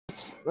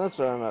That's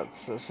what I'm at.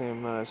 The same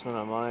amount I spent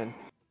on mine.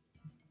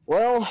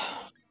 Well,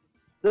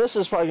 this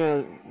is probably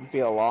gonna be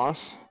a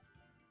loss.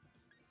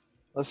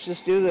 Let's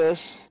just do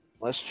this.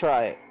 Let's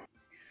try it.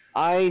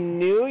 I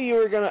knew you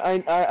were gonna.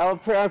 I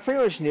pretty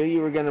much knew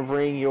you were gonna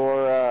bring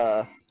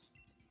your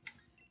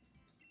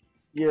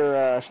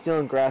steel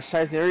and grass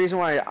type. The reason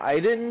why I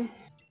didn't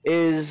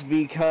is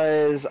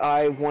because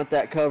I want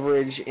that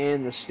coverage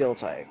in the steel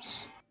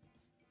types.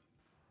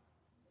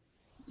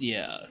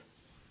 Yeah.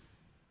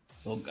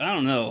 Well, I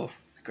don't know.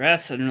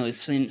 Grass doesn't really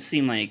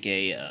seem like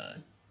a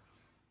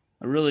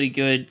really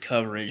good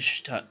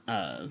coverage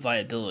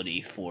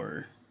viability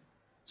for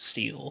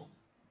steel.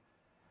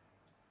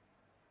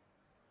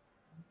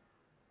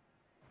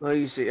 Oh,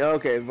 you see.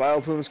 Okay,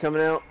 Vileplume's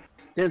coming out.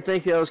 Didn't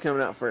think that was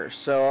coming out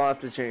first, so I'll have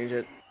to change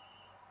it.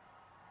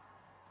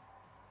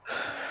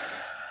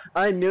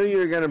 I knew you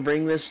were gonna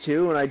bring this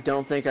too, and I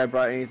don't think I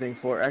brought anything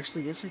for it.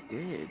 Actually, yes, I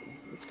did.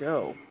 Let's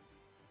go.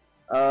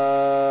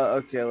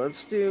 Okay,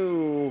 let's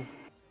do.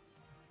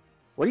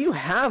 What do you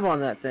have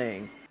on that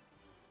thing?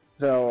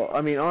 Though,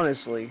 I mean,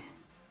 honestly.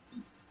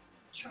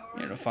 You're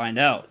gonna find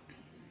out.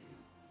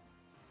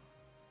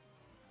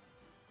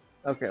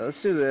 Okay,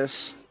 let's do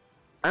this.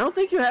 I don't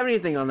think you have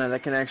anything on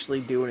that can actually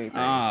do anything.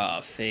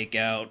 Ah, fake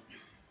out.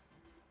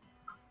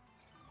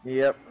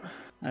 Yep.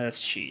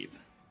 That's cheap.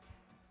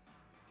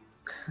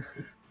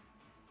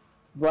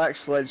 Black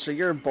Sledge, so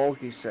you're a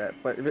bulky set,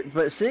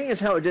 but seeing as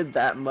how it did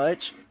that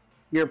much,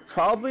 you're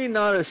probably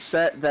not a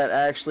set that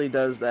actually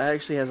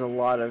has a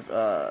lot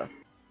of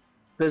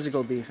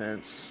physical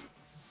defense.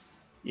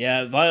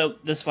 Yeah,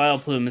 this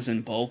Vileplume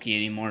isn't bulky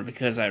anymore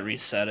because I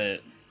reset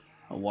it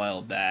a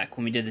while back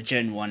when we did the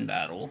Gen 1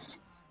 battle.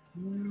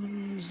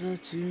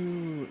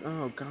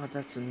 Oh god,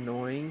 that's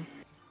annoying.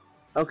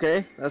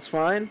 Okay, that's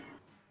fine.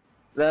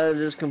 That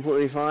is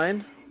completely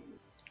fine.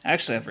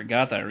 Actually, I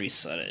forgot that I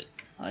reset it.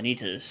 I need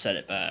to set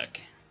it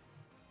back.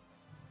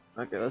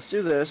 Okay, let's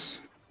do this.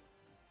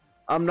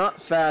 I'm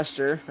not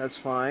faster, that's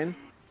fine.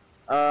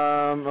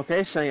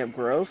 Okay, setting up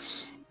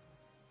growths.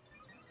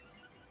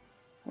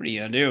 What are you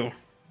gonna do?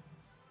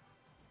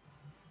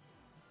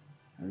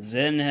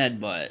 Zen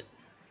headbutt.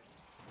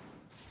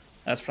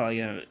 That's probably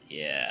gonna.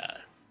 Yeah.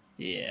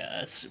 Yeah,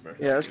 that's super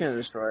effective. Yeah, that's gonna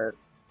destroy it.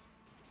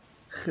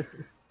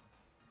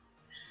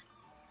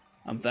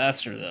 I'm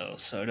faster though,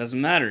 so it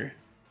doesn't matter.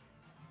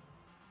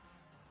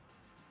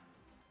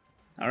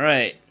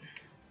 Alright.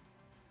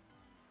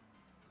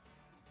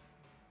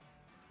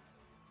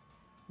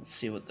 Let's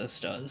see what this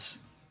does.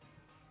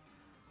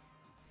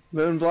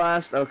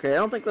 Moonblast, okay, I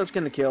don't think that's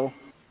gonna kill.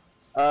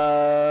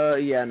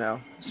 Yeah,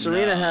 no.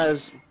 Serena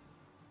has...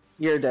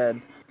 You're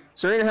dead.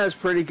 Serena has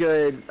pretty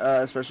good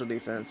special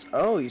defense.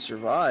 Oh, you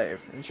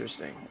survived.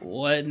 Interesting.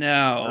 What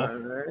now?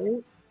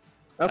 Alright.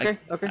 Okay,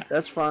 okay,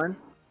 that's fine.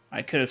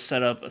 I could have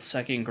set up a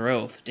second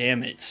growth.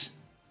 Damn it.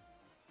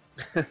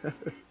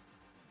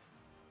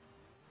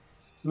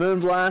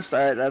 Moonblast,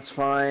 alright, that's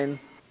fine.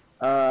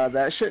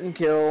 That shouldn't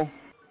kill.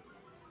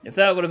 If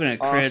that would have been a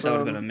crit, Awesome. that would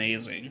have been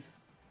amazing.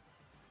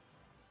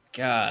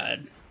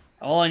 God.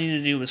 All I needed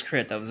to do was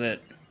crit, that was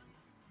it.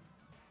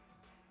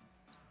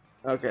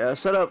 Okay, I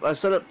set up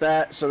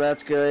that, so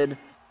that's good.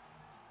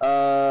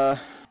 Though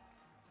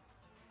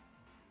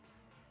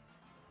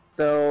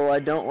I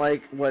don't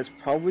like what's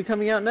probably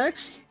coming out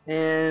next,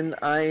 and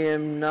I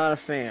am not a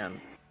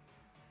fan.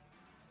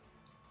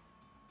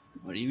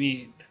 What do you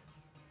mean?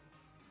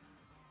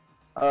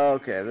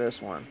 Okay,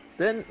 this one.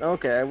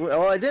 Okay,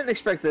 well, I didn't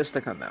expect this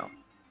to come out.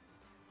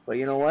 But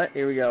you know what?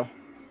 Here we go.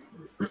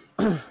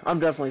 I'm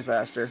definitely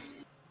faster.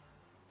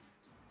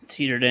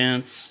 Teeter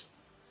dance.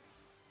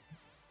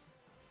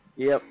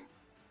 Yep.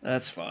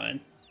 That's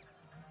fine.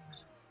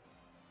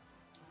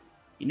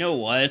 You know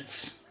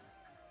what?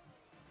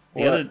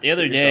 The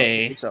other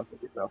day.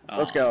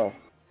 Let's go.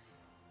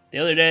 The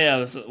other day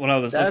when I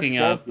was looking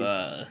up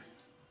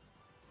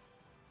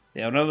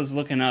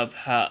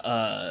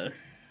how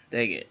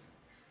dang it.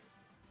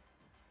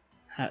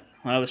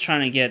 When I was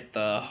trying to get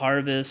the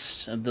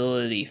Harvest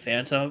ability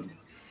Phantom,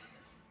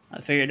 I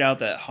figured out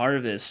that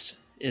Harvest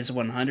is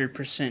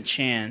 100%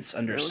 chance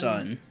under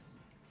Sun.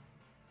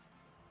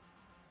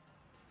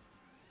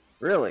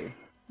 Really?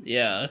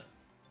 Yeah.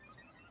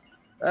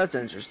 That's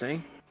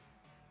interesting.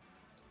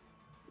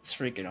 It's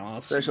freaking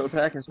awesome. Special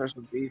attack and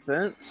special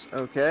defense.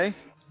 Okay.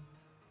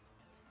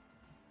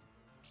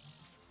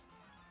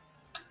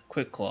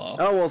 Quick Claw.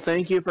 Oh well,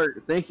 thank you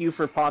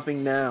for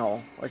popping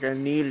now. Like I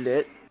needed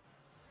it.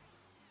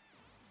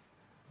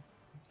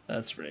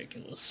 That's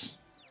ridiculous.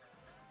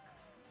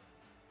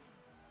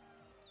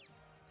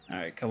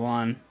 Alright, come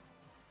on.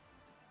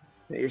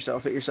 Hit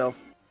yourself, hit yourself.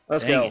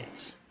 Let's Dang go.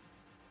 It.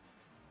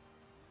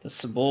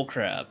 This is bull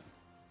crap.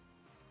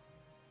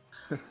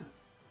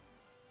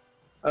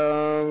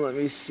 Let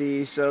me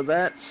see. So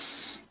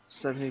that's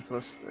 70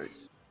 plus 30.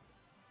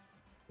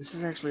 This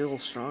is actually a little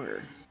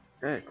stronger.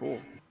 Okay, cool.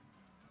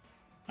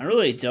 I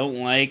really don't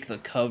like the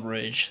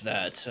coverage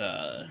that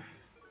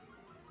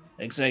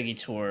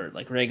Executor,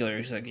 like regular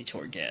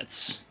Executor,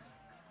 gets.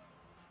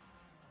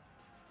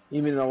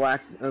 You mean the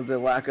lack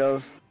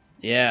of?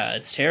 Yeah,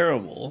 it's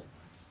terrible.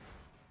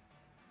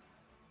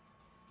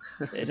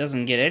 It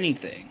doesn't get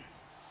anything.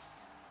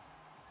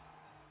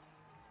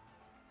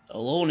 A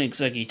lone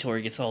executor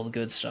gets all the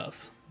good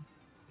stuff.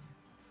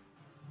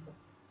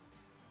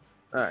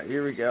 Alright,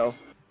 here we go.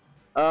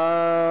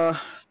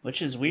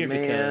 Which is weird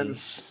Man.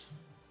 because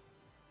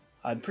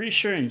I'm pretty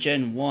sure in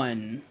Gen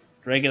 1,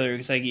 regular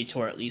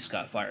executor at least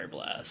got Fire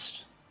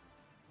Blast.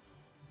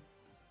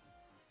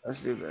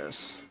 Let's do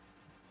this.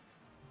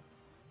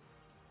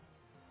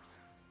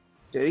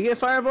 Did he get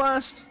Fire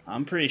Blast?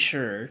 I'm pretty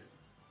sure.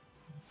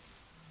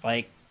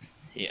 Like,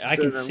 yeah, I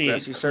So can then see it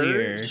Grassy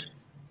clear. Surge.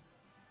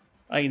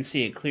 I can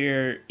see it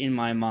clear in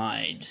my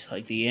mind.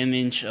 Like the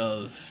image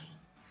of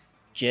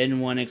Gen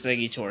 1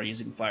 Executor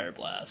using Fire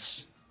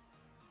Blast.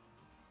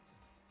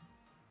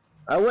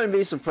 I wouldn't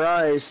be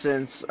surprised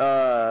since,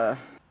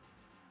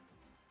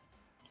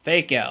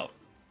 Fake out.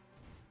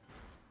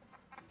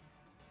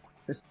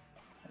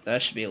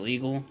 That should be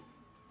illegal.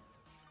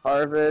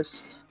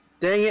 Harvest.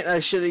 Dang it, I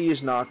should have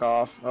used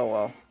knockoff. Oh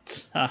well.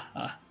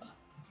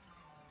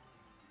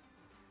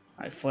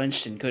 I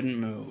flinched and couldn't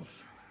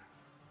move.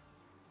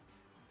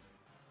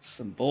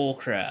 Some bull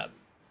crap.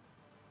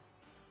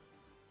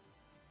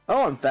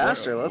 Oh, I'm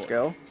faster. Let's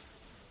go.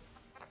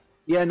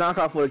 Yeah,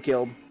 knockoff would have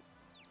killed.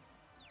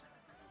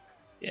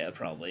 Yeah,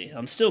 probably.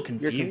 I'm still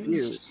confused. You're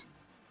confused.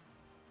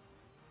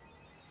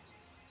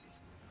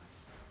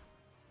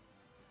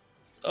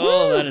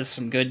 Oh, Woo! that is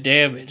some good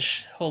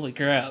damage. Holy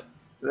crap.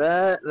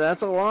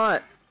 That's a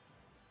lot.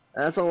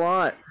 That's a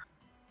lot.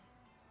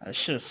 I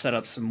should have set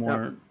up some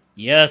more. Yep.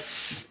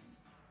 Yes.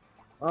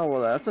 Oh,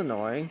 well, that's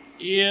annoying.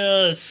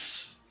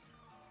 Yes.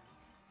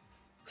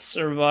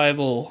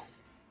 Survival.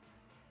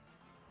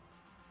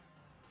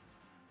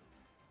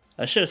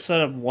 I should have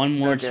set up one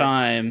more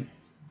time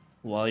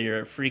while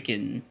your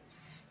freaking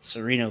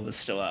Serena was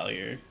still out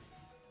here.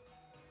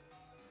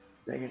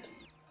 Dang it.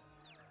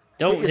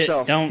 Don't hit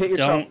yourself. Don't. Hit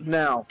yourself Don't.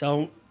 now.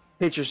 Don't.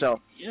 Hit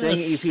yourself. Yes. Dang it,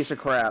 you piece of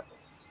crap.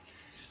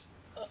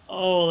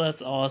 Oh,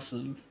 that's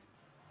awesome.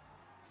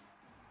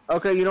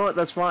 Okay, you know what?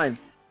 That's fine.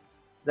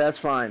 That's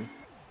fine.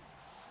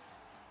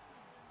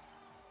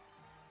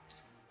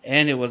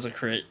 And it was a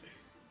crit.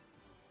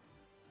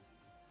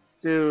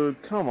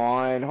 Dude, come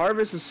on.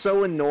 Harvest is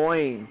so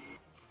annoying.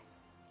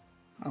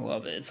 I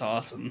love it. It's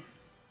awesome.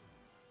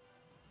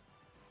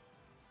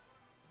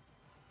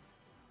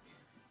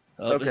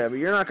 Oh, Okay, but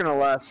you're not gonna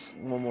last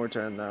one more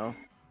turn, though.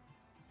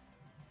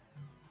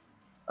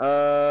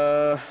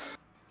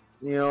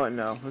 You know what?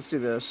 No. Let's do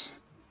this.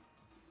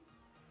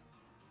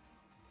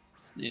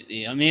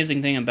 The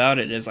amazing thing about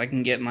it is I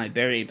can get my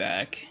berry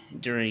back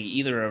during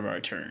either of our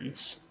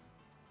turns.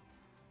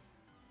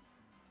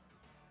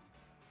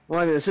 Well,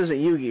 I mean, this isn't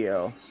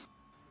Yu-Gi-Oh!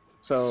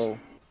 So,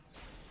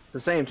 it's the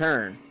same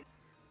turn.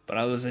 But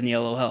I was in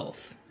yellow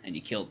health, and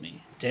you killed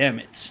me. Damn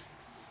it.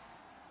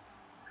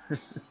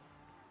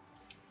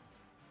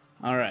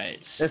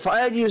 Alright. If I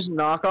had used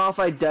knockoff,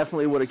 I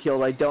definitely would have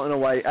killed. I don't know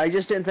why. I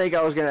just didn't think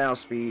I was gonna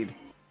outspeed.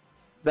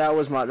 That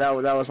was my that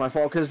was my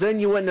fault. Because then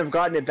you wouldn't have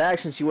gotten it back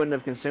since you wouldn't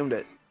have consumed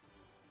it.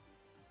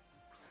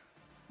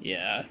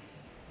 Yeah.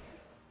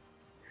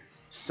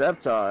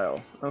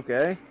 Sceptile.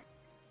 Okay.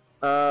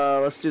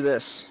 Let's do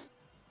this.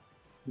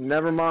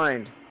 Never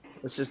mind.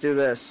 Let's just do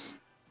this.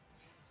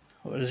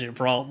 What is your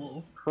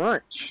problem?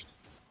 Crunch.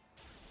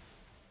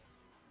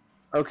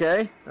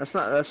 Okay, that's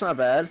not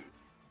bad.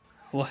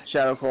 What?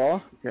 Shadow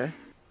Claw. Okay.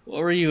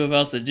 What were you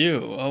about to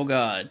do? Oh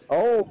god.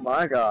 Oh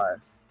my god.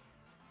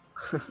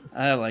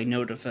 I have like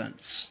no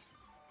defense.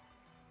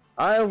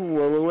 I have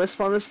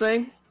Will-O-Wisp on this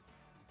thing.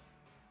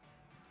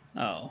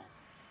 Oh.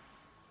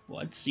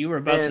 What? You were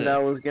about and to... I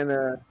was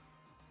gonna...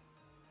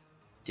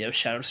 Do you have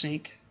Shadow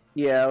Sneak?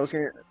 Yeah, I was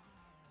gonna...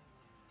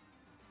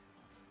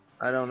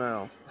 I don't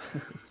know.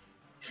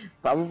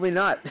 Probably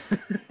not.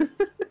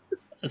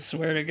 I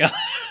swear to god.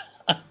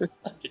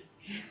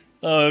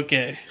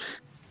 Okay.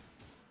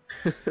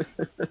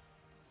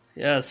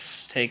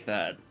 Yes, take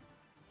that.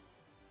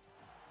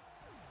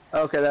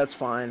 Okay, that's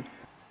fine.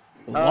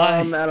 Why?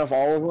 Out of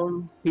all of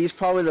them, he's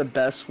probably the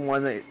best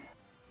one that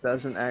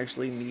doesn't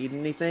actually need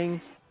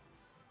anything.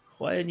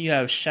 Why didn't you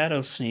have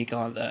Shadow Sneak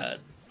on that?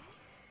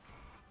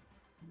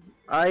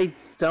 I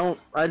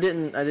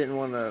didn't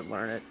want to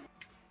learn it.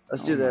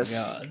 Let's do this. Oh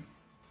my god.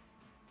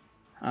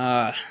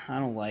 I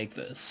don't like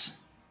this.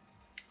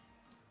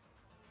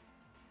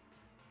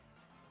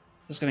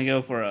 Just gonna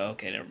go for a...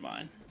 Okay, never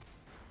mind.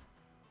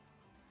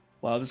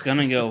 Well, I was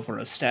gonna go for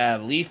a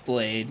Stab Leaf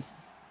Blade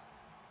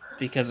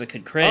because it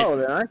could crit. Oh,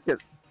 then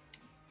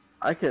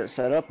I could have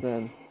set up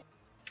then.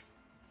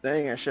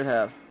 Dang, I should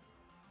have.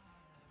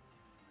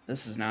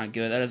 This is not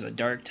good. That is a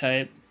dark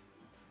type.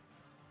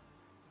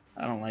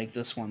 I don't like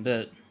this one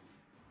bit.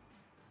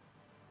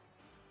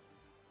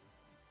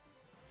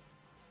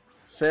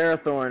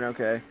 Ferrothorn,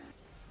 okay.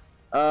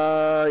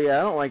 Yeah,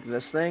 I don't like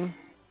this thing.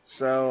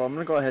 So I'm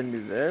gonna go ahead and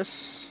do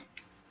this.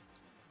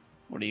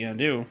 What are you gonna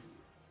do?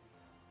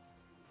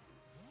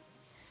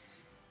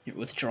 You're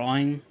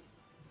withdrawing?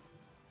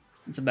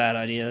 It's a bad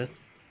idea.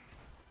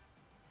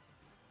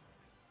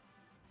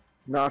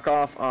 Knock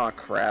off. Aw,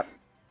 crap.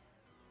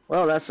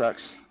 Well, that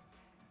sucks.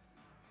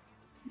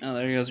 Oh,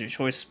 there goes your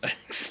choice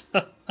specs.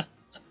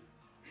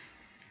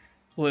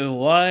 Wait,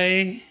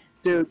 why?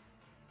 Dude,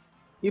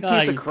 you God,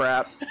 piece of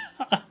crap.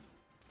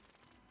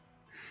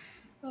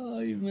 Oh,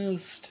 you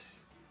missed.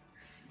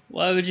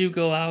 Why would you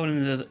go out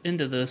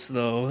into this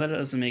though? That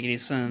doesn't make any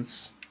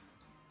sense.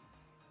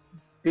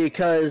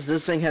 Because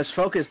this thing has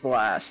Focus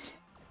Blast.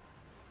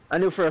 I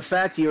knew for a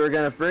fact you were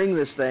gonna bring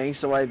this thing,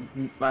 so I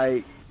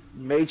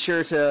made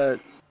sure to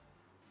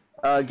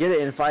get it.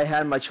 And if I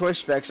had my choice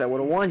specs, I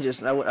would have won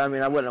just. I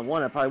mean, I wouldn't have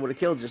won. I probably would have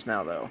killed just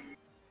now, though.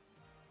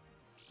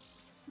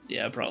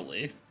 Yeah,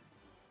 probably.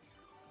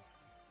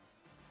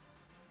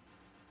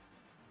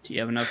 Do you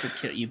have enough to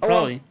kill? You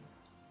probably. Well.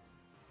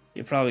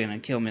 You're probably gonna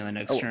kill me the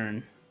next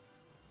turn.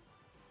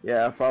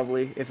 Yeah,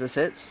 probably. If this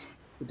hits,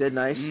 it did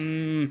nice.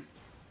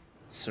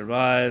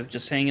 Survive.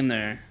 Just hang in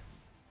there.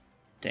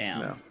 Damn.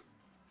 No.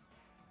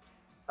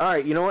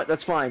 Alright, you know what?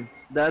 That's fine.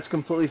 That's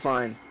completely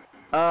fine.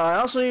 I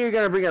also knew you were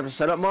going to bring up a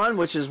setup mod,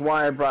 which is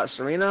why I brought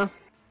Serena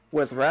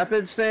with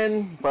Rapid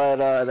Spin, but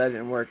that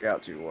didn't work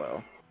out too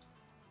well.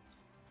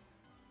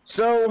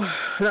 So,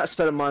 not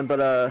setup mod,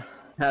 but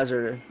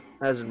hazard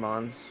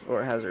mods,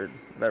 or hazard,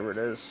 whatever it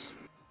is.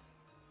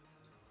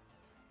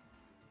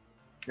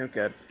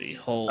 Okay.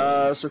 Behold.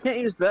 So can't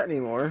use that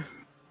anymore.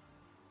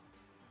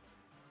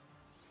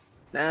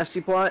 Nasty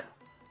plot?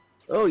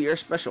 Oh, you're a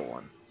special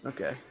one.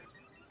 Okay.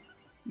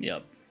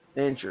 Yep.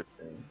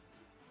 Interesting.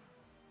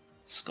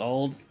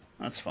 Scald?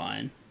 That's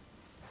fine.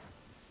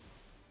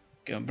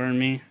 Go burn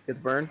me. Get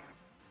the burn?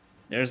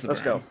 There's the burn.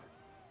 Let's go.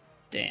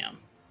 Damn.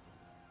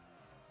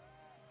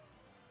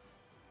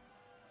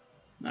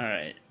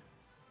 Alright.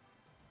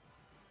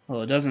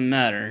 Well, it doesn't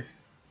matter.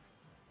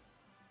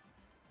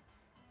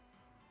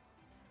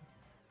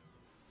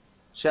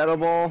 Shadow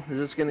Ball, is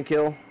this gonna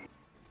kill?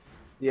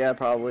 Yeah,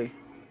 probably.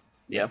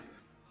 Yep.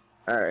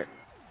 Alright.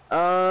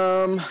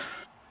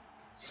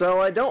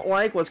 So I don't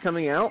like what's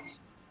coming out.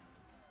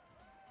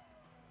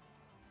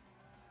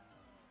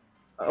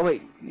 Oh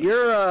wait,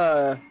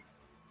 you're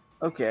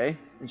okay,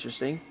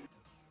 interesting.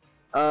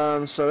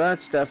 So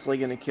that's definitely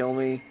gonna kill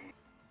me.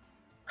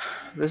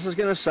 This is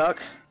gonna suck.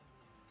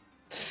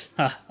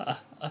 But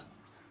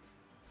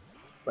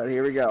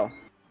here we go.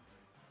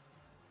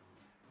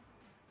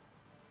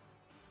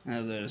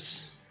 Oh,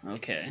 there's...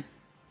 Okay.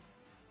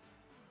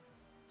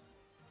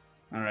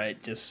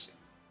 Alright, just...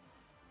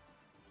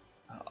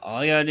 All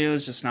I gotta do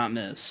is just not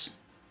miss.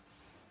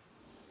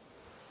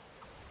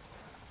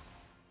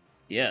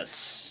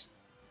 Yes.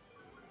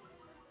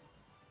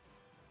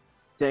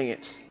 Dang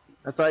it.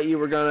 I thought you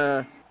were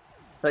gonna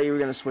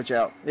switch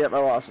out. Yep, I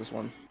lost this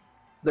one.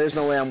 There's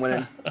no way I'm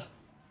winning.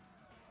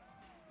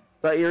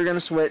 Thought you were gonna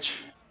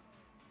switch.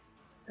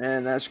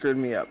 And that screwed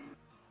me up.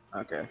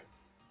 Okay.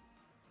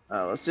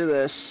 Let's do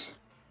this.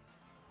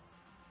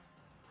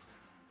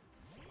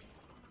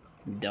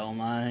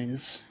 Dome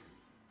eyes.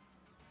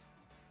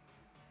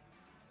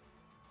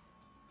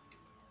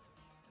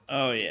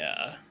 Oh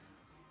yeah.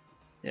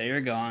 Yeah,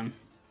 you're gone.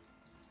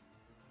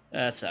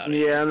 That's out of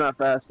here. Yeah, I'm not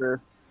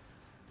faster.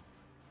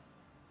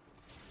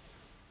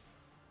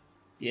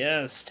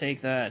 Yes, take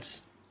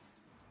that.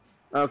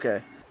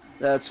 Okay,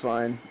 that's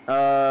fine.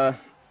 That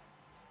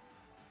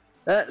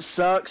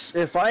sucks.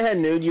 If I had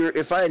known you were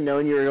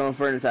going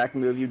for an attack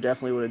move, you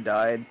definitely would have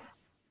died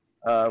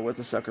with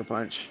the sucker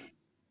punch.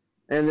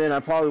 And then I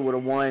probably would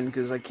have won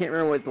because I can't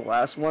remember what the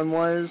last one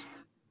was,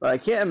 but I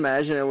can't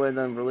imagine it would have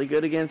done really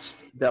good against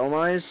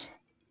Delmise.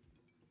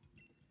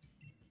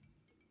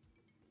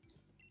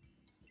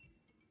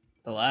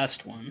 The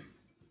last one.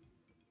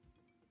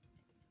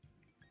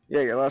 Yeah,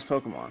 your last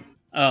Pokemon.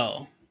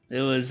 Oh, it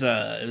was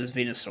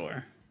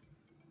Venusaur.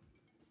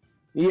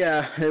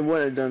 Yeah, it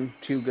wouldn't have done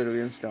too good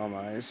against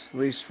Delmise, at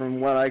least from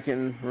what I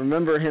can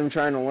remember him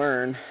trying to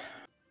learn.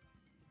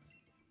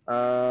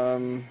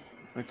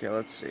 Okay,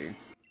 let's see.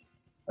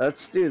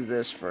 Let's do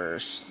this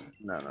first.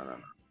 No, never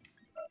mind.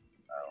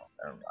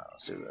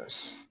 Let's do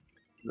this.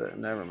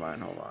 Never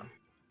mind, hold on.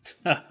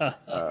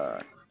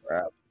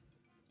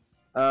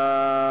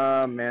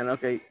 Crap. Man,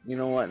 okay, you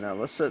know what? No,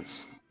 no,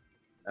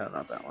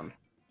 not that one.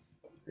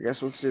 I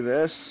guess let's do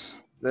this,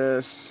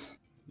 this,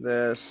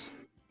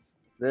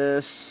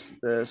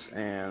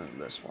 and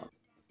this one.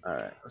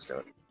 Alright, let's do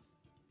it.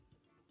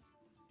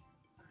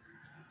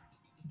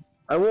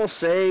 I will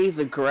say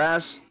the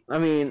grass, I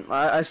mean,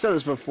 I said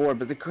this before,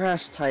 but the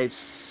grass types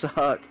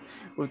suck.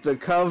 With the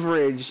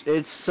coverage,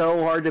 it's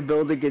so hard to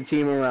build a good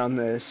team around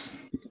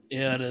this.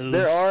 Yeah, it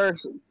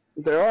is.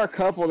 There are a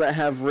couple that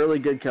have really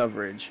good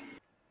coverage,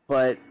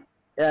 but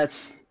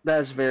that's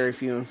very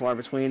few and far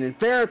between. And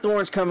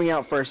Ferrothorn's coming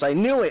out first. I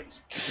knew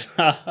it.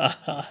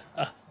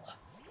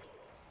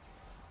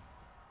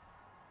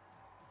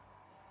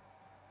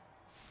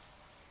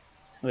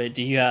 Wait,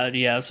 do you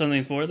have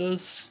something for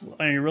this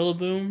on your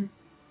Rillaboom?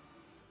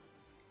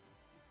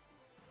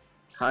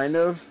 Kind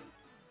of.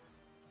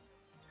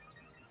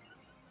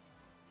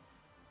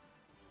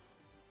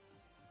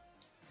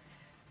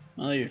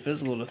 Well, your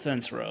physical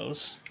defense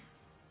rose.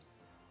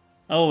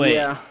 Oh wait.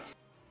 Yeah.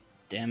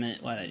 Damn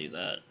it, why'd I do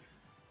that?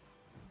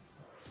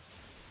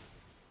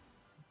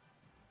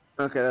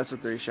 Okay, that's a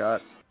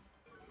 3-shot.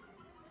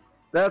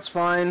 That's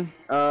fine.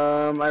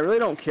 I really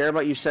don't care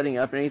about you setting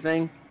up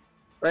anything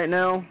right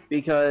now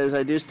because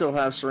I do still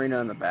have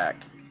Serena in the back.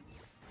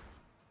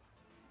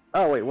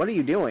 Oh wait, what are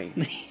you doing?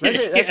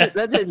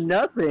 That did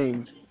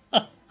nothing.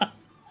 I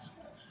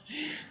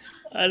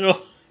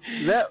don't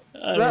That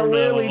I that don't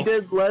literally know.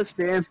 did less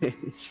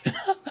damage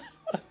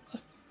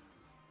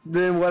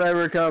than what I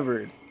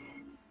recovered.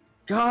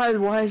 God,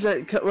 why is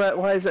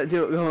that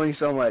going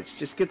so much?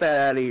 Just get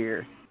that out of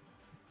here.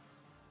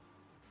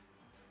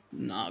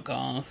 Knock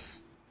off.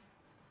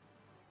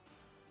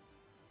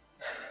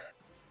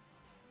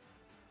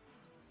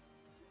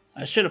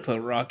 I should have put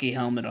Rocky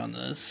helmet on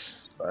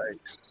this.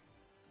 Spikes.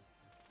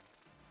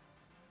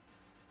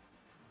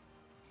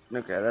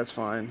 Okay, that's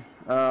fine.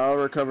 I'll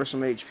recover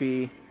some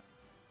HP.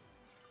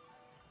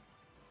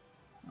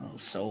 Oh,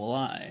 so will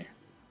I.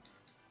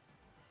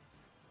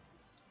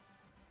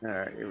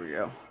 Alright, here we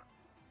go.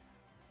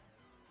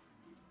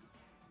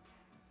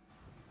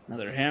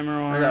 Another hammer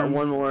arm. I got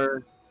one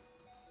more.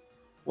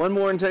 One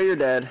more until you're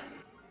dead.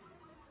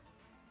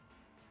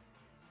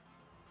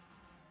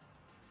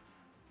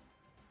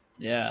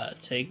 Yeah,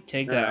 take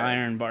that Alright.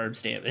 iron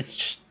barbs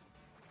damage.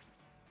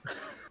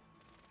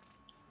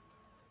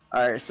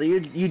 Alright, so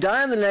you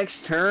die on the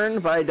next turn,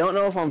 but I don't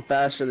know if I'm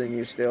faster than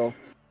you still.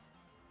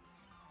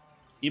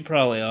 You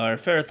probably are.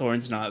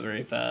 Ferrothorn's not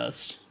very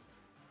fast.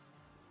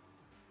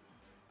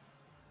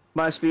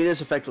 My speed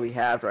is effectively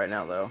halved right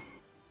now, though.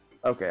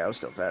 Okay, I was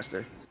still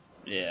faster.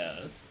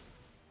 Yeah.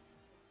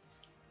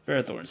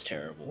 Ferrothorn's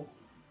terrible.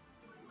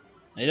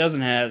 It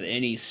doesn't have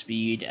any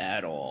speed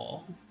at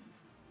all.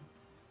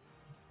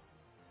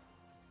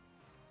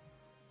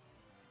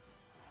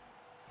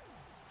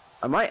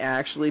 I might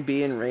actually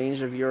be in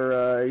range of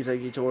your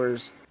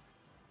Executor's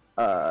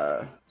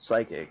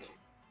Psychic.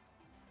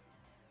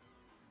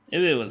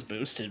 If it was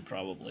boosted,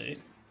 probably.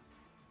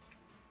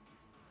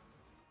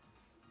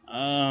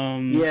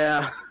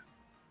 Yeah.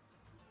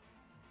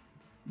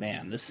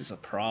 Man, this is a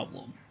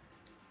problem.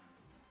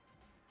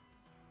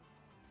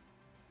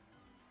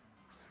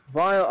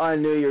 Vile, I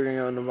knew you were gonna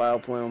go into Vile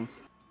Plume.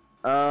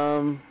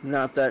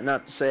 Not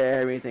to say I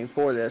have anything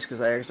for this, because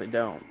I actually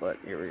don't, but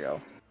here we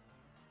go.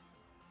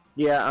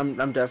 Yeah, I'm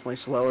definitely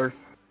slower.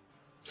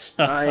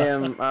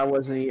 I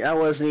wasn't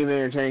even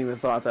entertaining the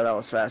thought that I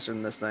was faster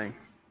than this thing.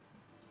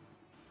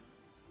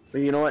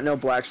 But you know what? No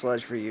black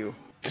sludge for you.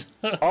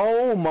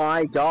 Oh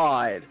my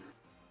god.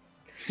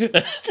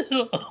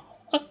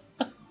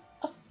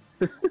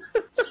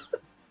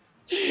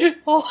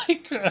 Oh my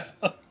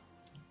crap.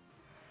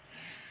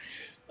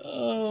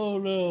 Oh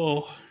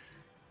no.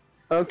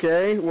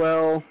 Okay,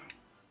 well,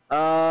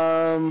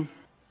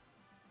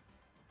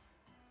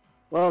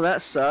 well,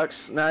 that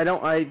sucks. No,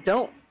 I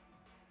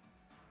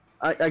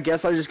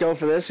guess I'll just go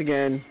for this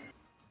again.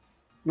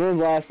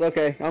 Moonblast,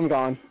 okay, I'm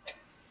gone.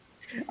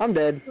 I'm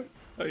dead.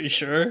 Are you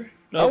sure?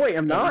 Oh wait,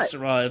 I'm no, you not.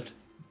 survived.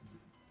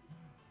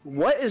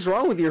 What is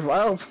wrong with your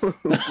Vile Plume?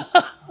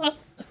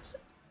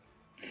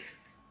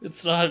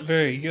 It's not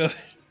very good.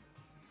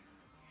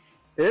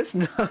 It's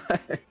not.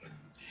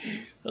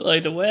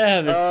 Like, the way I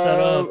have it set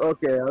up,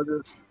 okay, I'll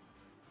just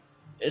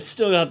it's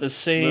still got the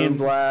same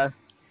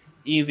Moonblast.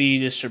 EV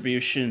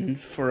distribution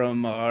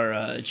from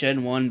our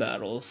Gen 1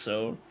 battles,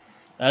 so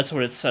that's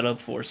what it's set up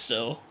for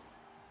still.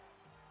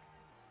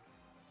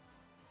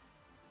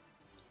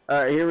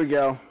 Alright, here we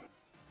go.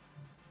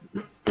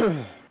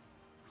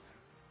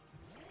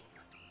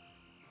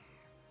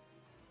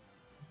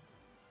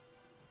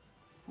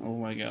 Oh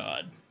my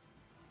god.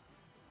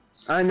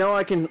 I know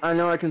I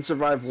can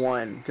survive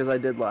one, because I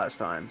did last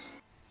time.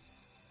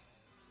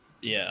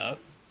 Yeah.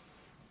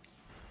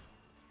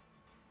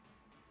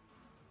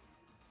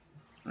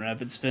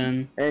 Rapid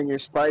spin. And your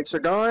spikes are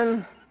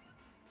gone.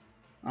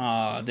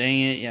 Aw,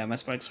 dang it. Yeah, my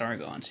spikes are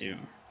gone too.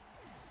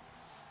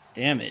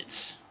 Damn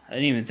it. I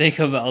didn't even think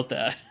about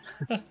that.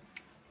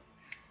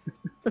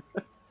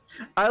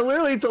 I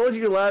literally told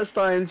you last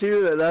time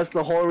too that that's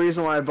the whole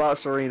reason why I bought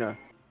Serena.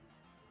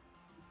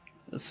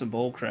 That's some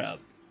bullcrap.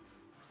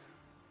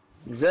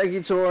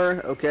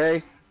 Executor,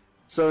 okay.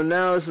 So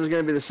now this is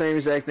going to be the same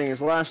exact thing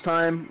as last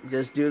time.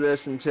 Just do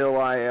this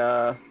until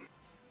I,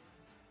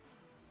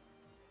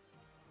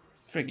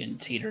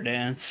 Friggin' teeter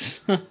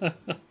dance.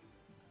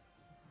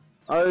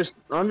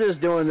 I'm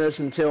just doing this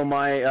until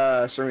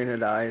my, Serena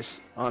dies,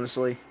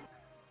 honestly.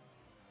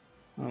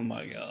 Oh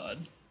my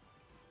god.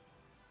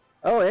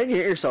 Oh, and you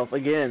hit yourself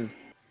again.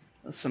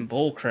 That's some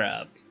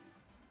bullcrap.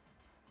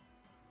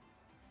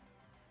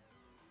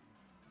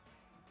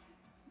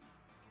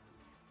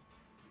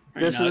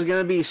 This is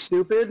going to be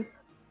stupid,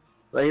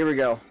 but here we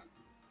go.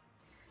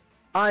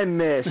 I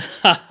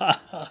missed.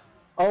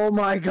 Oh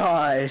my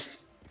god.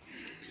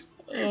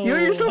 Oh, You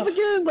hit yourself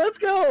again, let's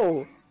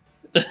go!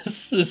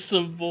 this is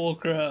some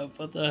bullcrap.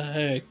 What the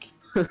heck?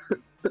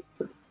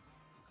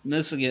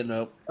 Miss again,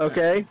 nope.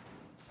 Okay.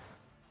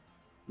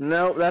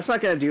 No, that's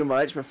not gonna do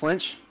much, but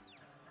flinch.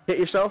 Hit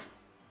yourself.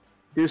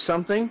 Do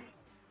something.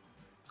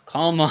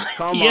 Calm mind.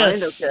 Calm mind,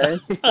 Yes. okay.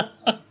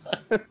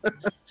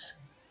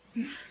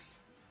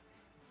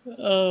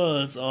 Oh,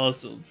 that's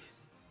awesome.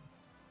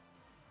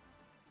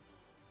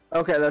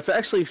 Okay, that's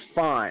actually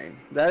fine.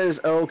 That is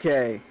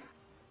okay.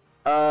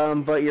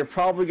 But you're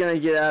probably gonna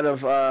get out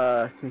of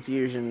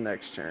confusion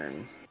next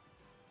turn.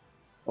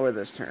 Or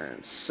this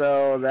turn.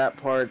 So that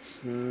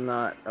part's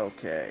not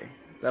okay.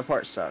 That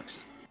part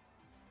sucks.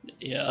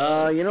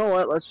 Yeah. You know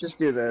what? Let's just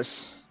do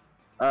this.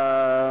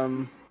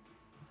 Here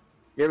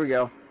we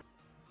go.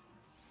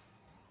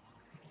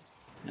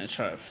 I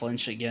try to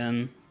flinch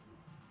again.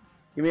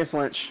 Give me a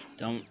flinch.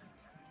 Don't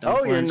Oh,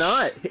 flinch. you're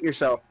not. Hit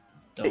yourself.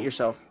 Don't. Hit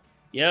yourself.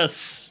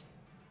 Yes.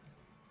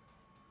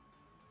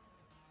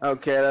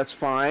 Okay, that's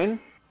fine.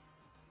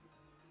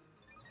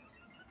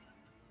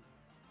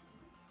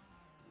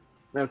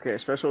 Okay,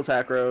 special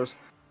attack rose.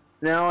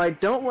 Now I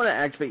don't want to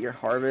activate your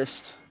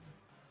harvest.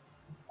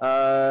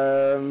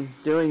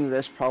 Doing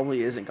this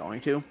probably isn't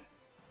going to,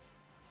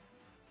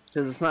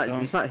 because it's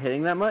not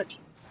hitting that much.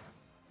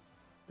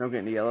 Don't get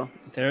into yellow.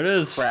 There it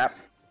is. Crap.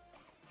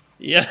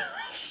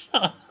 Yes.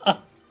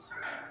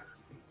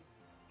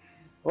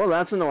 Well,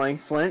 that's annoying.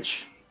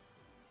 Flinch.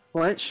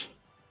 Flinch.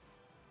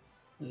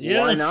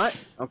 Yes. Why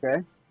not?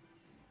 Okay.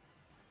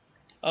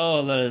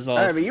 Oh, that is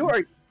awesome.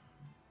 Alright, but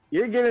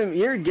you're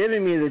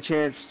giving me the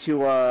chance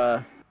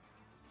to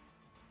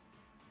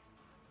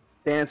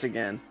dance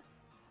again.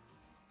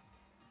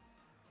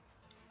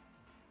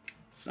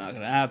 It's not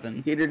gonna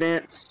happen. Heater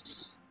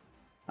dance.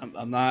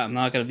 I'm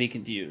not gonna be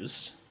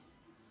confused.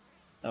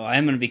 Oh, I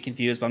am gonna be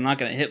confused, but I'm not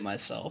gonna hit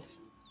myself.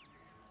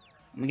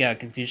 I'm gonna get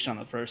confused on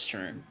the first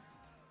turn.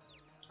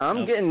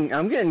 I'm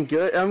getting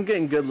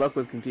good luck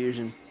with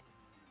confusion.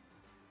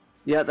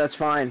 Yeah, that's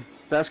fine.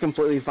 That's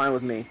completely fine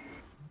with me.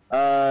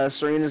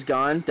 Serena's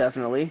gone,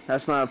 definitely.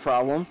 That's not a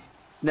problem.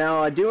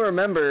 Now I do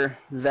remember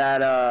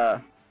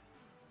that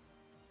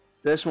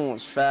this one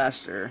was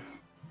faster.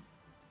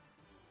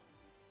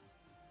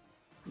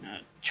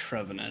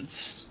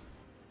 Trevenants.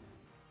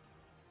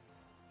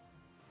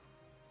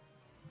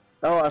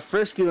 Oh, I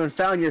frisked you and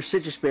found your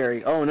citrus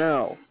berry. Oh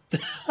no.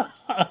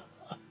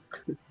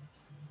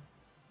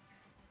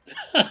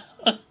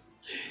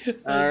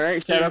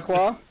 Alright, Shadow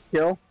Claw,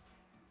 kill.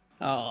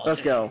 Oh,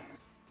 Let's damn. go.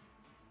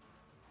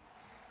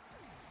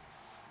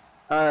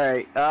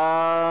 Alright,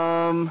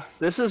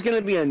 this is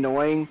gonna be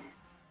annoying,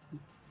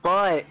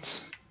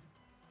 but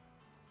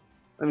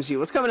let me see,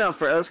 what's coming out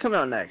first? Let's come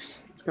out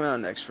next. Let's come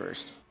out next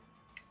first.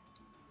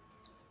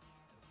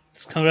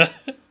 It's coming out.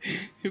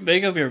 You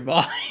make up your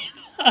mind.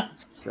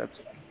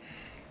 Septic.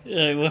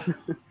 Yeah, well,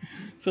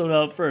 it's coming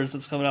out first.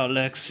 It's coming out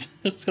next.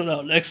 It's coming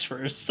out next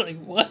first. Like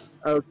what?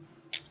 Oh.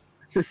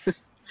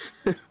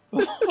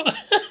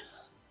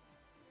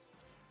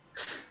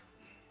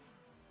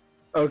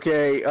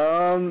 Okay,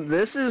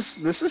 this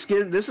is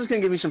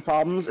gonna give me some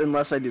problems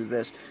unless I do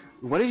this.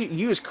 What did you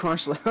use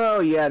crunch? Oh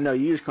yeah, no,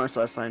 you used crunch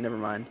last time. Never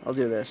mind. I'll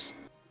do this.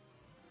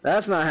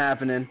 That's not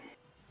happening.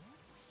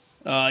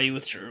 You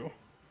withdrew.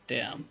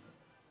 Damn.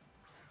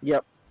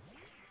 Yep.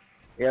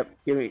 Yep.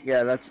 Give me.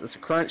 Yeah, that's a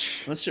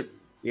crunch. What's your?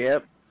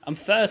 Yep. I'm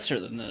faster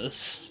than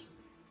this.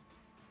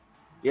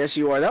 Yes,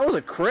 you are. That was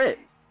a crit.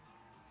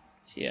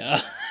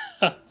 Yeah.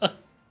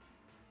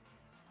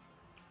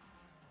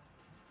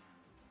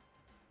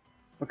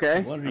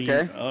 Okay. What are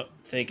okay. you? Oh,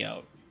 fake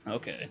out.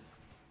 Okay.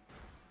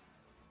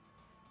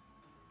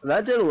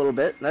 That did a little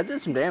bit. That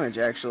did some damage,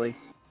 actually.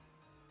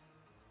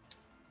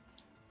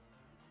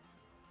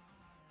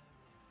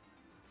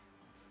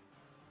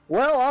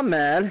 Well, I'm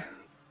mad.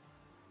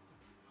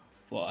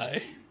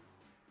 Why?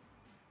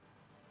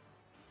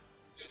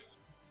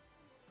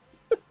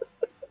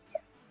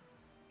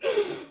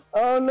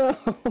 Oh no.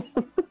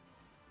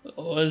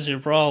 What is your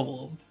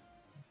problem?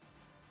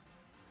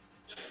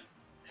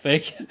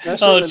 Fake. I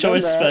shouldn't Oh, have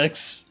choice done that.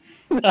 specs.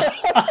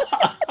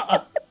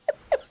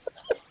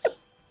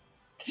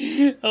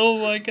 Oh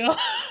my god.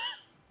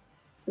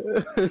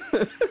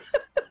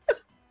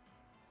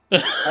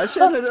 I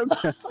shouldn't have done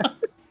that.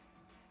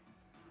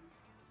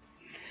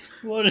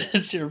 What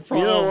is your You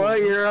problem? know what?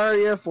 You're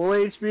already at full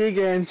HP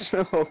again,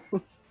 so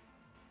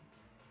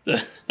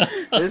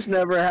this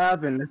never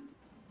happened.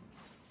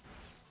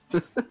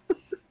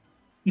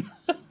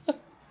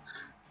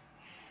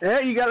 Yeah,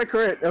 you got a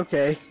crit.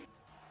 Okay.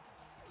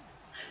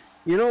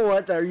 You know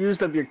what? I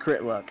used up your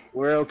crit luck.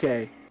 We're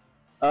okay.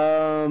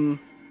 Alright,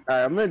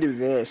 I'm gonna do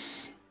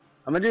this.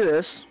 I'm gonna do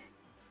this.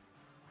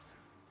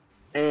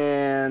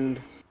 And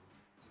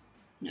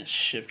Yeah,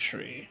 shift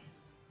tree.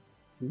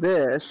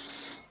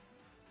 this.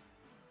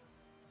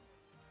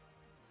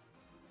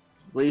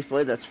 Leaf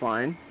blade, that's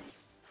fine.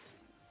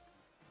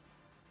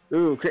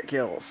 Ooh, crit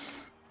kills.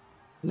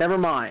 Never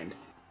mind.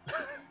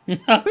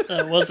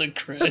 That was a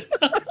crit.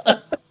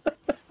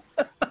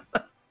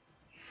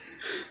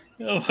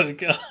 Oh my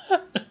god.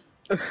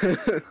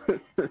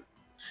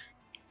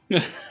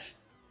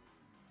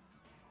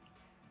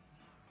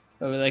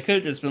 I mean, that could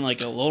have just been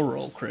like a low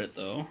roll crit,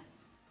 though.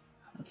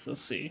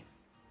 Let's see.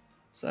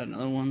 Is that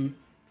another one?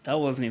 That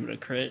wasn't even a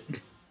crit.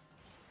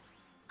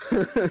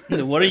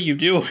 What are you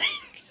doing?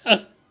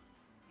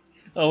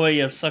 Oh wait,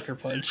 you have Sucker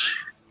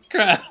Punch.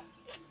 Crap.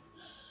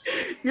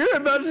 You're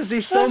about to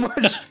see so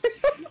much.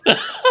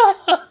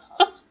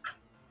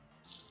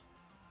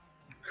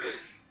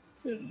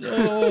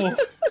 No.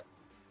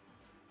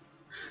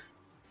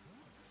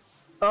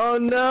 Oh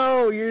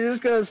no, you're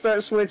just gonna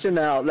start switching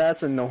out.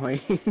 That's annoying.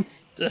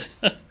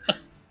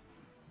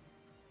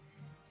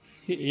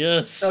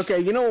 Yes. Okay,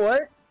 you know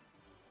what?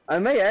 I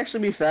may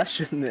actually be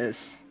faster than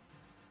this.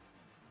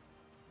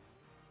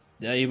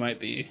 Yeah, you might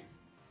be.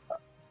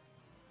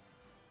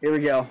 Here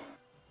we go.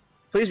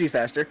 Please be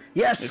faster.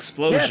 Yes!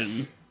 Explosion.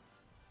 Yes!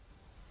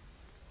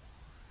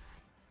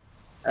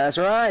 That's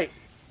right.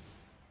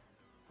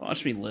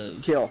 Watch me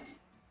live. Kill.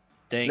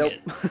 Dang Nope.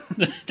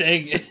 it.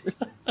 Dang it.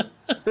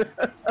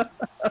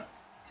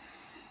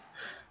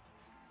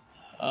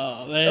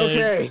 Oh man.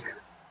 Okay.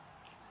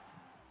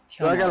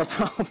 So I got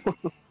Come a problem.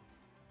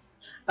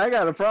 I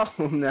got a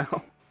problem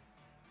now.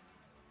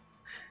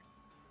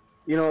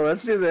 You know,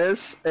 let's do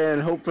this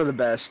and hope for the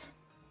best.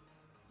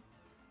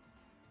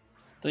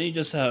 Don't you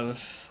just have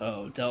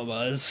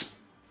Delbuzz?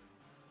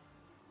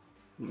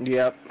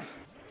 Yep.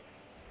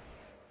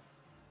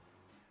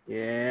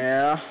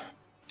 Yeah.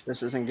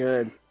 This isn't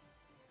good.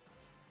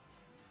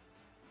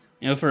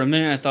 You know, for a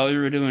minute I thought we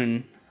were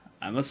doing.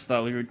 I must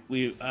have thought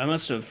I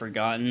must have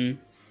forgotten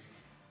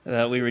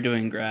that we were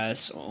doing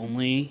grass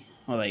only,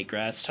 or like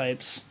grass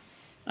types.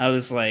 I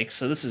was like,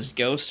 so this is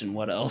Ghost and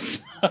what else?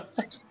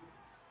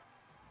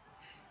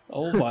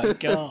 Oh my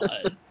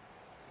god.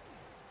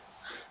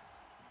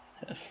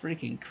 A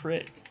freaking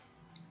crit.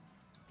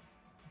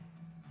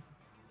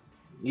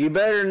 You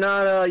better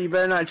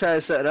not try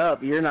to set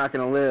up. You're not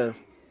gonna live.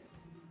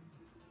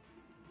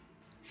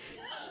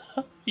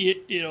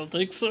 You don't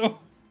think so?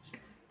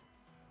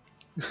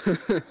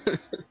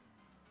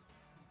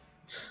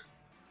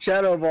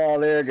 Shadow Ball,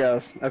 there it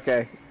goes.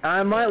 Okay.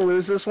 I might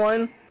lose this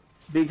one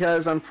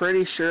because I'm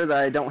pretty sure that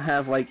I don't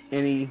have like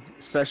any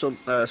special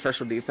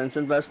defense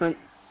investment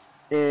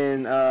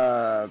in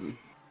oh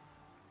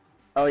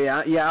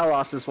yeah, I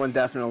lost this one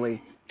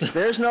definitely.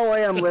 There's no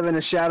way I'm living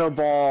a Shadow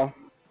Ball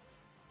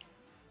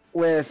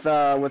with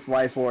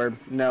Life Orb.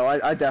 No,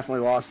 I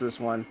definitely lost this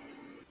one.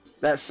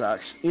 That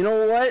sucks. You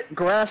know what?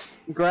 Grass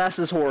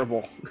is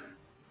horrible.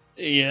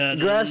 Yeah,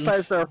 Grass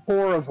types are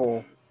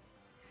horrible.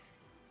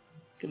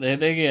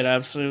 They get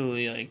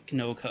absolutely like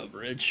no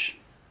coverage.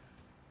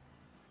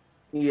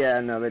 Yeah,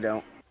 no, they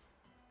don't.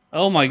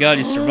 Oh my god,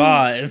 you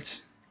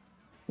survived.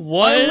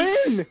 What?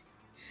 I win!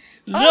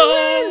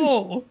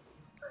 No!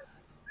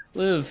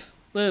 Live.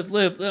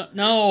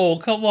 No,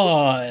 come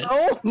on.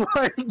 Oh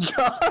my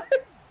god!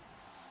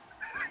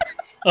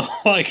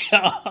 Oh my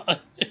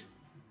god.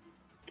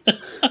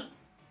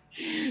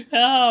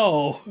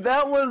 How?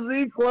 That was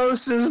the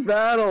closest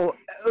battle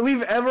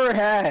we've ever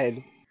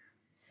had.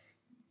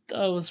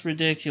 That was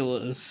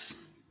ridiculous.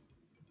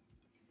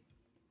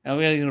 Now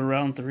we gotta go to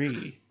round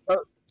 3.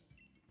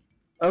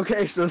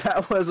 Okay, so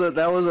that was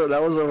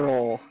a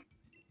roll.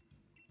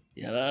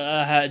 Yeah,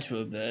 that had to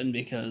have been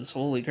because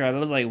holy crap, it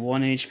was like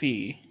 1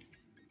 HP.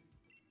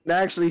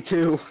 Actually,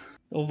 2.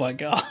 Oh my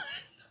god.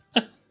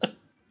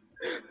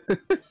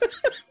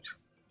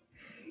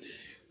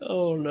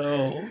 Oh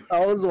no.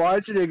 I was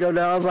watching it go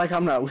down. I was like,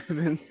 I'm not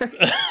living.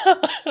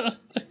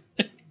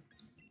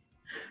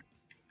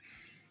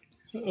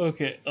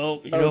 Okay.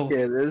 Oh, you know.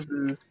 Okay, this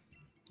is.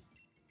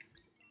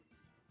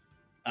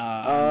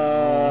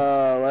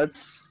 No.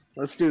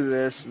 Let's do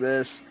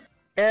this,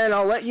 and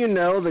I'll let you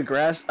know the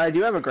grass. I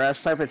do have a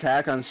grass type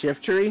attack on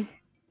Shift Tree.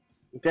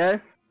 Okay.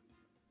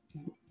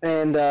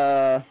 And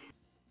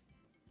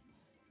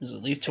Is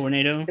it Leaf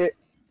Tornado?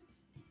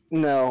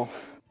 No.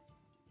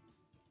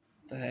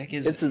 The heck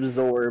is it's it?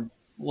 Absorb.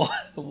 What?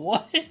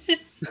 What?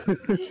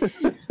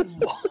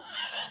 What?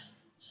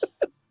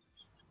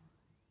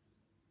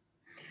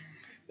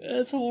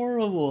 That's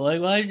horrible.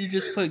 Like, why did you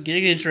just put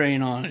Giga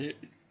Drain on it?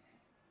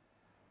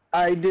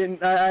 I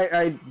didn't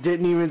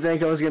even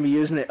think I was gonna be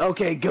using it.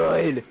 Okay,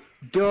 good.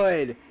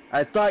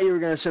 I thought you were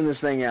gonna send this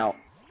thing out.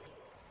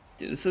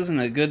 Dude, this isn't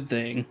a good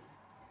thing.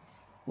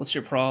 What's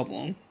your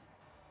problem?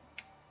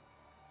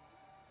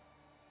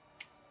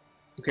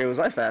 Okay, was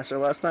I faster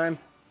last time?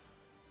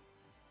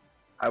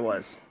 I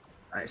was.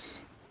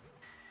 Nice.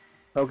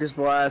 Focus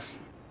Blast.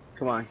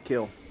 Come on,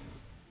 kill.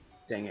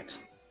 Dang it.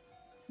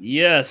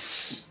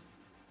 Yes.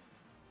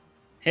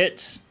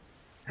 Hit.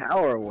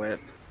 Power Whip.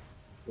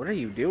 What are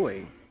you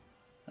doing?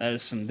 That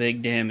is some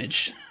big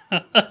damage.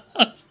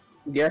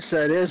 Yes,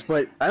 that is,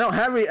 but I don't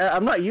have any.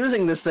 I'm not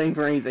using this thing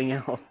for anything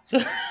else.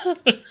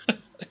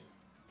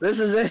 This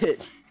is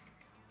it.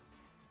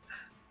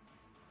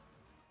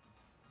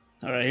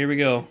 Alright, here we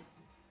go.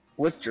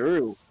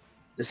 Withdrew.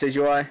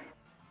 Decidueye.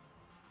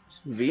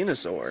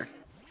 Venusaur.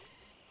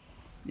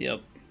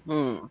 Yep.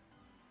 No,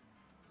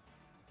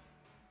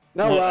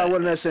 Well, I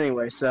wouldn't miss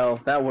anyway, so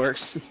that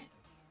works.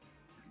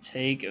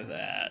 Take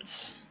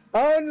that.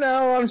 Oh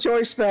no, I'm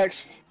choice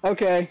specs.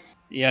 Okay.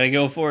 You gotta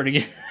go for it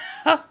again.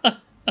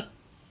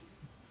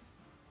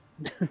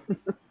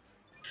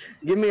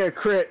 Give me a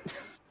crit.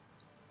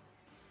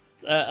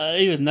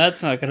 Even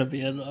that's not gonna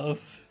be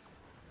enough.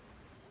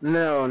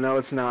 No, no,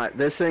 it's not.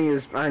 This thing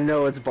is. I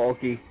know it's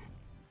bulky.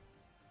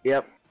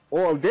 Yep.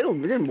 Well, it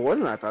did more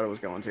than I thought it was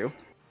going to.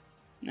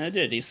 I did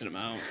a decent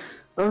amount.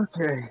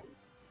 Okay.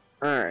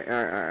 Alright,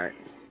 alright, alright.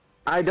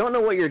 I don't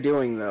know what you're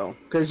doing, though,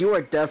 because you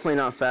are definitely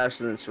not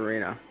faster than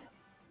Serena.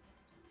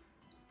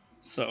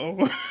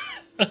 So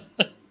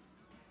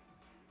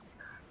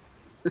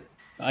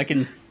I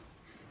can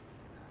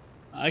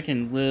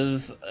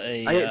live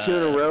a. I hit 2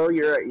 in a row,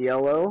 you're at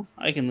yellow?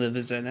 I can live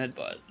as an Ed,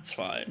 but it's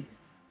fine.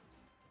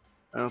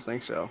 I don't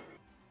think so.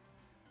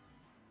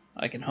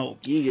 I can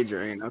hope. Giga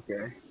Drain,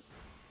 okay.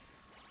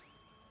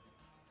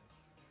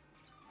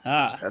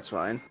 Ah, That's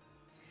fine.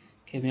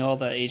 give me all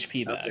that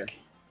HP back. Okay.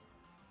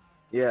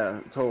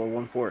 Yeah, total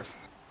 1/4.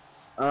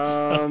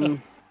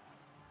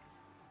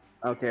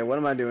 Okay, what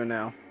am I doing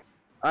now?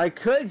 I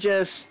could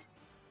just...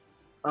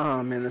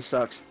 Oh man, this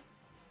sucks.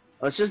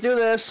 Let's just do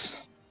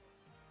this.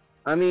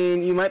 I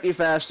mean, you might be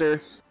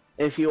faster.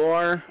 If you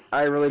are,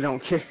 I really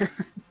don't care.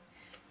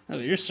 Oh,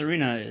 your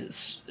Serena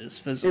is Here we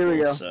physical,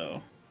 go.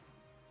 so.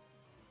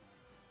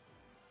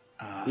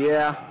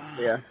 Yeah,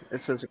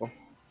 it's physical.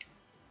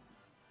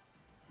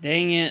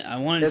 Dang it! I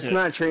wanted It's to.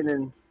 not trained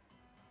in...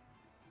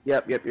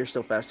 Yep, you're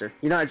still faster.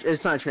 You're not.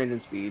 It's not trained in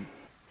speed.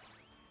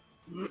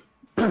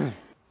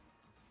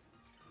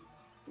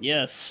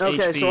 Yes.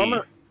 Okay, HP.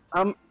 so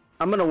I'm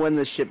gonna win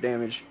this ship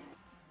damage.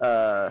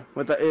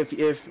 With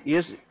the,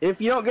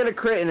 if you don't get a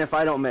crit and if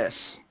I don't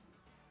miss,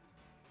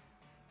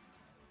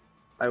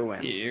 I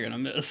win. Yeah, you're gonna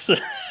miss.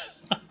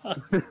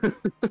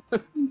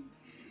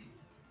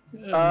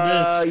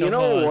 You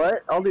know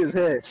what? I'll do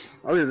this.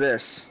 I'll do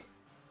this.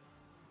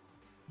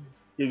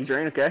 You can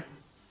drain, okay?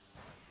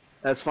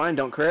 That's fine.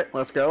 Don't crit.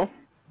 Let's go.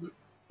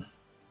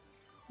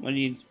 When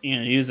you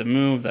use a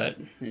move that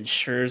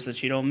ensures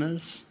that you don't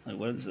miss? Like,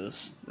 what is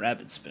this?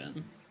 Rapid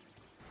spin.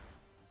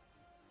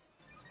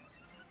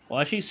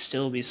 Why should you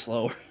still be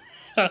slower?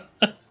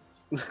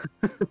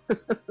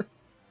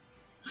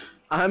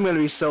 I'm gonna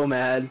be so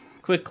mad.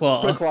 Quick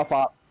claw. Quick claw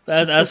pop.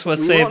 That's what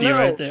We saved won't you know.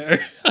 right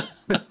there.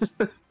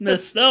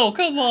 Miss. No,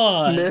 come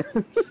on.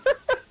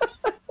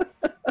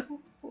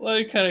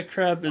 What kind of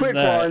crap is Quick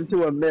claw that?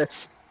 into a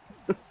miss.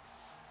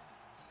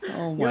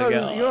 Oh my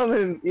god.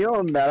 You know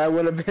how mad I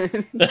would have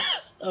been. That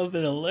would be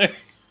hilarious.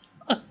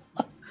 That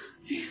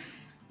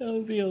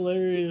would be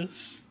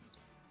hilarious.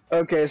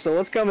 Okay, so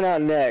what's coming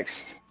out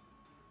next?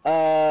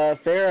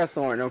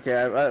 Ferrothorn.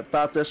 Okay, I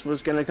thought this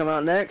was gonna come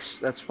out next.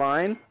 That's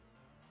fine.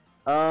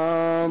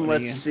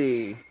 Let's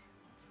see.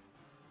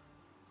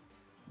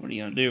 What are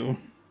you gonna do?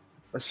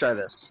 Let's try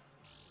this.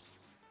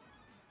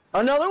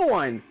 Another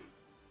one.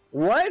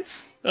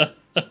 What?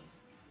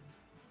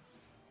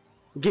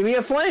 Give me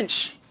a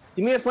flinch.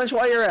 Give me a flinch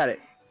while you're at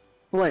it.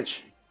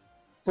 Flinch.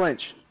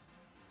 Flinch.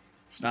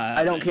 It's not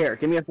I don't happening. care.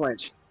 Give me a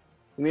flinch.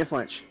 Give me a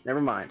flinch.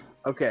 Never mind.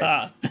 Okay.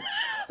 Ah.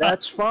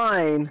 That's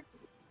fine.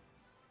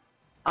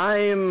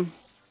 I'm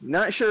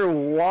not sure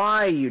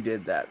why you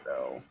did that,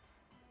 though.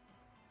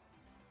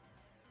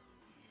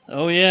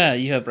 Oh yeah,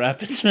 you have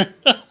rapid spin.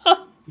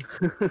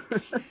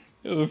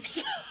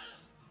 Oops.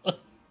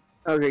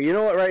 Okay, you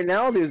know what? Right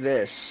now, I'll do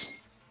this.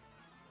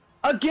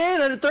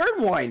 Again, a third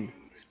one!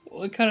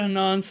 What kind of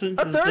nonsense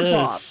A is third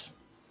this?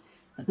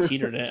 A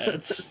teeter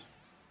dance.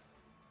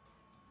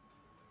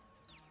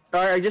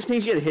 Alright, I just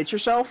need you to hit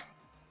yourself.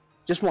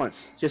 Just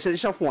once. Just hit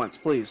yourself once,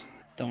 please.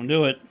 Don't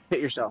do it.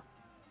 Hit yourself.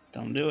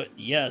 Don't do it.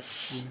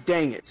 Yes.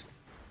 Dang it.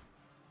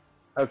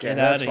 Okay, Get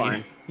that's outta here.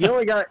 fine.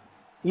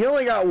 You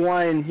only got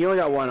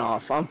one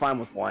off. I'm fine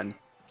with one.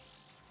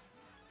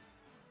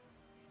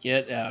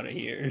 Get out of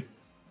here.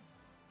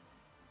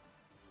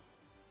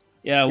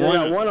 Yeah, You only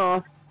got one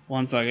off.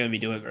 one's not gonna be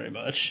doing very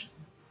much.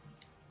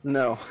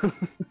 No.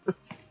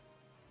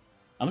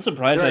 I'm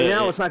surprised Right that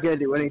now, it's not gonna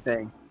do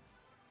anything.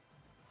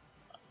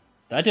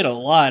 that did a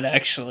lot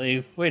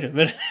actually. Wait a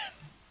minute.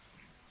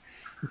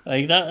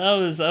 Like that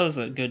was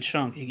a good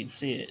chunk. You can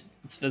see it.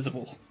 It's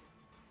visible.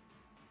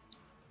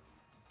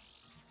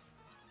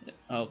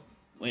 Oh,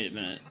 wait a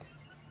minute.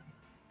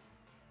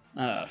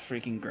 Ah,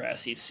 freaking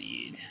grassy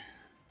seed.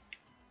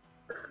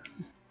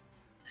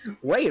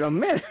 Wait a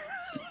minute.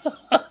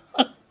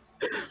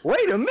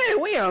 Wait a minute.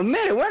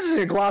 We're just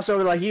gonna gloss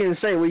over like you didn't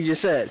say what you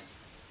just said.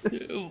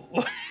 Ew.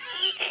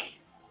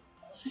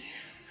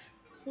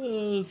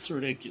 Oh, it's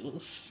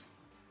ridiculous.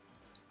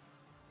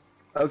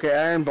 Okay,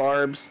 iron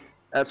barbs.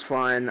 That's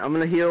fine. I'm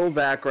gonna heal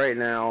back right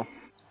now.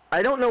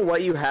 I don't know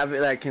what you have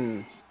that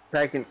can.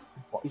 You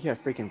have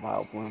freaking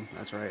Vile Bloom.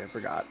 That's right. I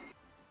forgot.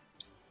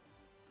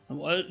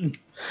 What?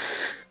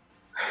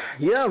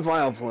 You have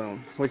Vile Bloom,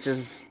 which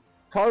is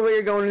probably what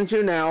you're going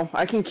into now.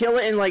 I can kill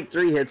it in like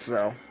 3 hits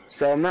though,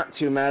 so I'm not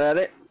too mad at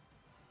it.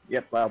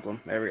 Yep, Vile Bloom.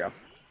 There we go.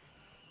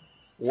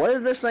 What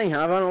did this thing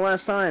have on it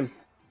last time?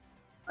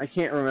 I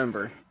can't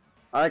remember.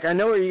 Like, I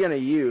know what you're gonna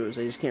use.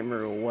 I just can't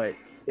remember what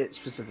it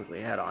specifically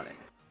had on it.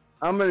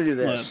 I'm gonna do What,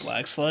 this.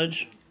 Black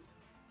Sludge?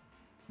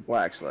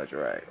 Black Sludge.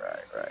 Right.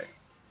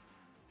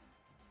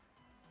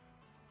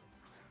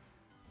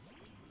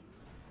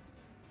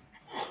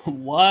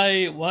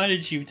 Why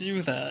did you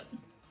do that?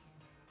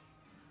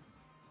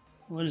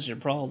 What is your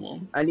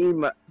problem? I need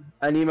my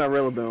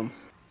Rillaboom.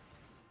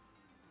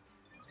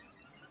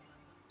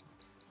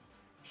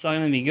 It's not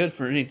gonna be good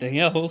for anything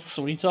else.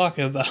 What are you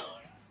talking about?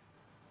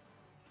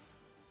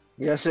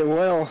 Yes, it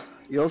will.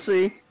 You'll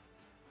see.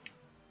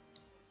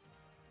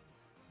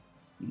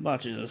 I'm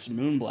about to just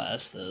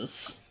moonblast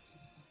this.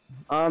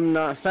 I'm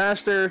not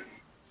faster,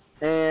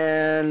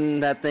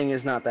 and that thing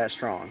is not that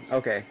strong.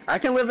 Okay, I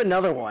can live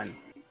another one.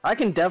 I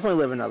can definitely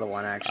live another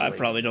one, actually. I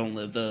probably don't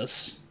live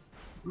this.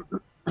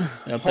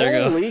 Yep,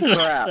 there Holy go.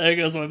 crap. There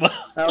goes my bot.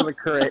 That was a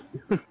crit.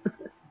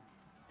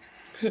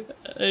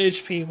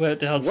 HP went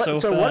down so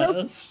fast. What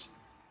else?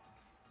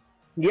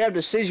 You have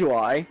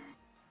Decidueye.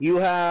 You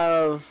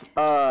have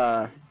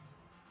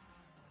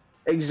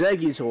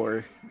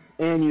Executor,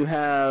 and you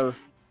have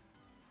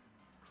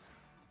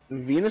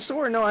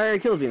Venusaur? No, I already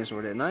killed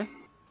Venusaur, didn't I?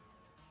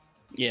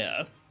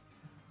 Yeah.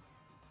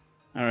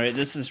 Alright,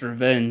 this is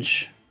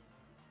revenge.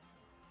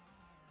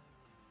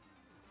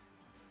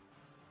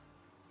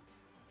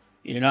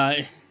 You're not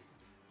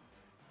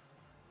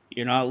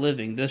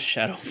living this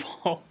Shadow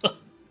Ball.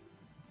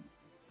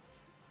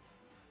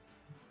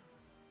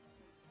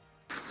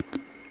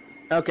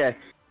 Okay.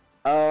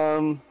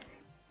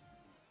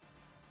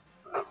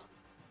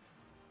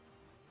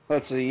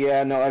 Let's see.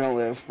 Yeah, no, I don't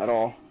live at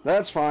all.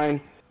 That's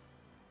fine.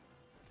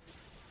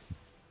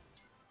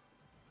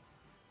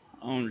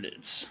 Owned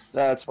it.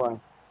 That's fine.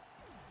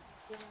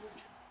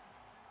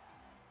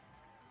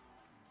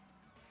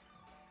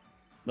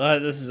 But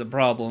this is a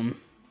problem.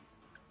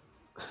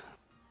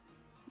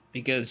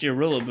 Because your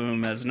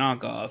Rillaboom has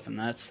knockoff, and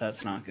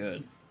that's not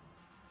good.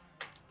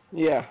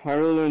 Yeah, my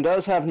Rillaboom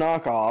does have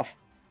knockoff.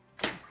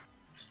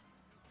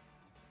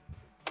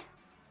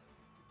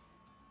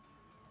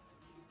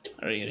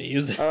 Are you gonna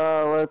use it?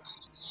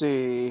 Let's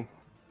see.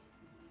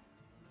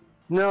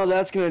 No,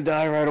 that's gonna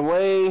die right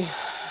away.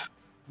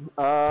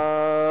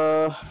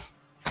 You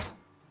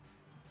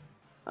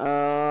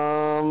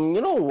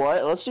know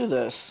what? Let's do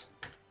this.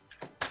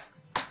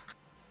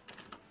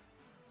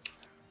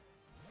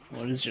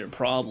 What is your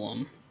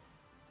problem?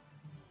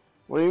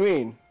 What do you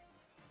mean?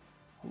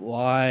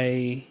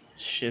 Why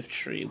shift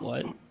tree?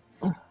 What?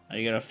 Are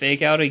you gonna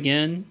fake out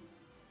again?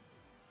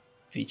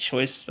 If he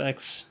choice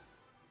specs,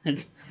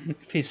 if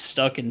he's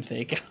stuck in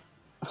fake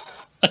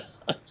out.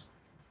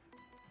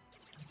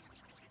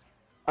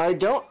 I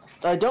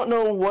don't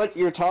know what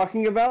you're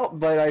talking about,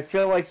 but I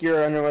feel like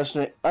you're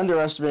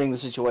underestimating the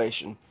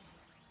situation.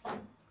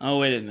 Oh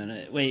wait a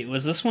minute. Wait,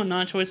 was this one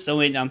not choice? Oh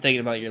wait, I'm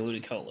thinking about your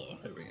Ludicolo.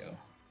 There we go.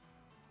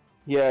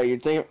 Yeah, you're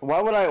thinking. Why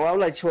would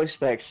I choice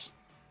specs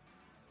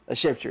a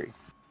shift tree?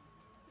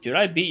 Dude,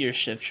 I beat your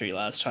shift tree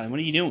last time. What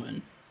are you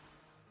doing?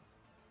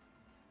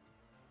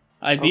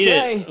 I beat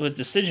it with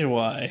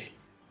Decidueye.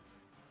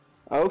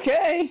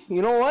 Okay,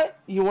 you know what?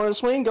 You want to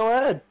swing? Go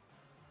ahead.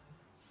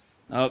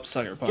 Oh,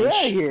 sucker punch. Get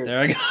out of here. There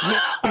I go.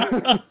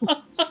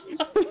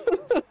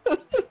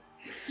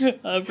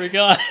 I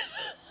forgot.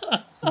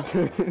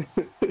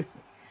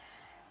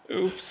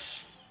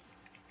 Oops.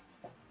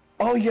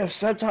 Oh, you have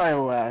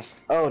Sceptile last.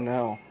 Oh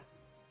no.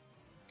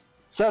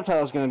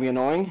 Sceptile's gonna be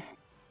annoying.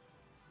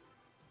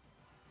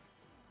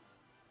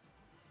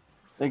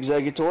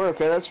 Executor,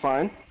 okay, that's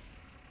fine.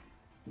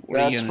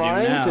 What are you That's gonna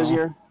fine, do now? because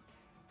you're...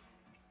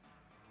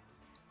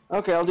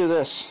 Okay, I'll do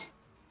this.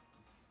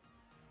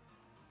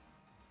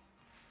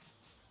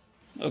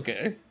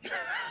 Okay.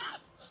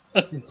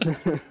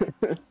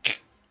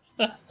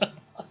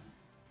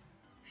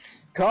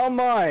 Calm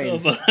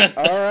mind.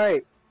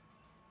 Alright.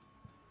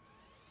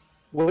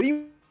 What do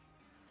you...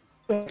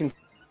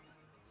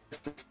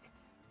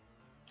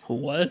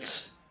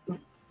 What?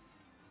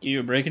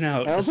 You're breaking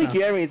out. I don't think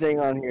you have anything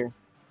on here.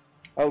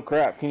 Oh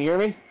crap, can you hear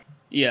me?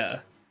 Yeah.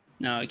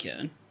 Now I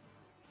can.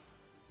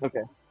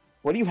 Okay.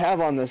 What do you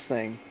have on this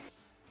thing?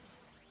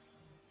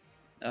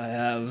 I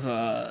have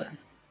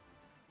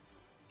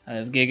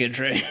Giga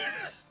Drain.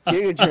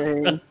 Giga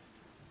Drain.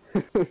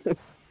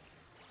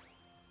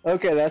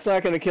 Okay, that's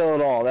not gonna kill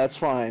at all. That's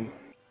fine.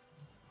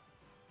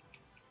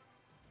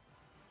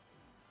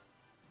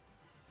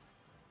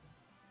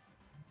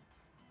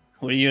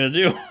 What are you gonna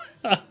do?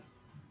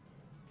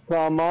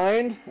 Calm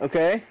mind.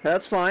 Okay,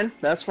 that's fine.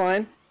 That's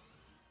fine.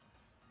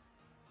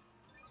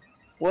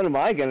 What am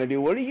I gonna do?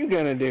 What are you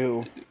gonna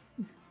do?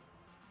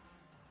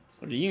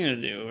 What are you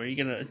gonna do? Are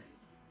you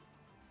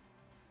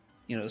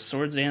gonna,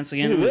 swords dance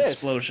again Do with this.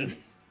 explosion?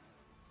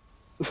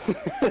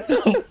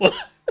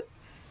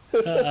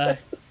 I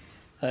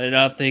did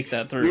not think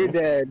that through. You're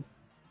dead.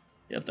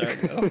 Yep, there I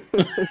go.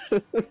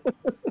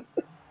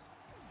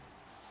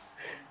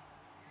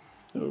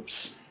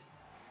 Oops.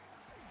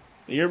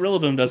 Your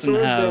Rillaboom doesn't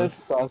Swords have. dance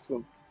is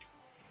awesome.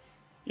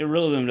 Your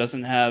Rillaboom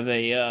doesn't have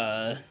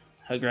a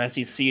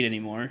grassy seed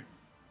anymore.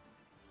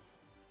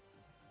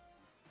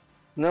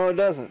 No, it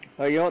doesn't.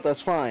 Oh, you know what?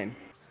 That's fine.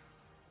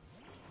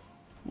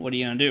 What are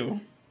you gonna do?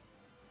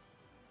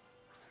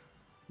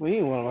 What do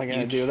you mean, what am I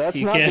gonna do? That's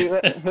you not can't-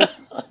 the...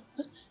 That's...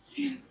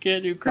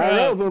 Can't do My crap.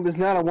 Rillaboom is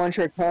not a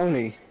one-trick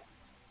pony.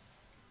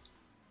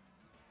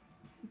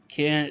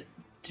 Can't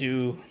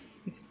do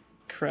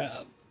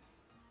crap.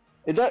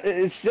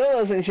 It still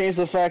doesn't change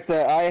the fact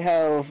that I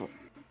have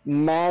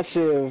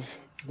massive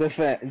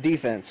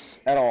defense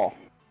at all,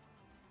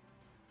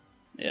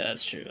 Yeah,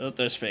 that's true. Oh,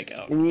 there's fake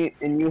out.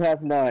 and you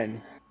have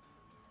none.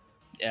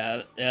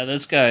 Yeah,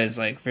 this guy is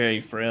like very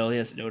frail. He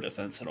has no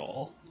defense at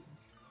all.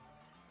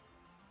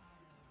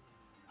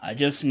 I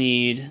just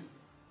need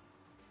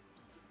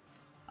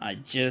a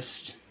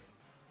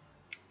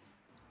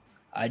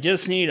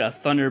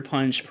Thunder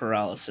Punch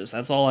paralysis.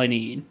 That's all I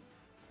need.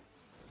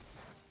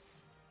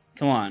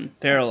 Come on,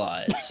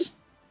 paralyze.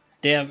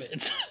 Damn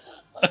it.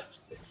 That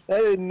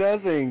did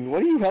nothing.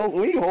 What are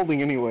you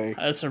holding anyway?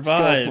 I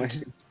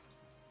survived.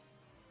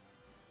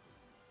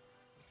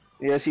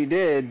 Yes, you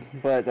did,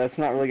 but that's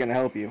not really gonna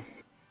help you.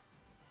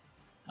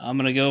 I'm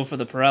gonna go for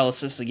the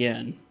paralysis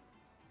again.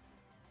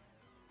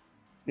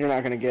 You're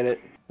not gonna get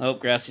it. Oh,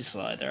 grassy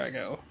slide. There I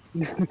go.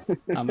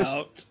 I'm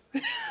out.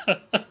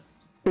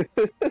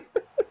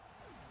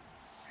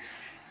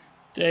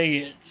 Dang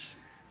it.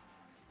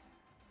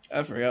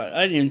 I forgot.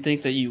 I didn't even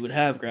think that you would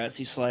have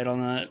grassy slide on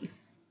that.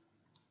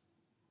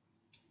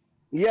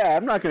 Yeah,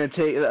 I'm not gonna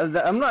take.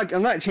 I'm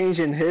not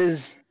changing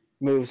his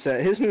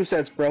moveset. His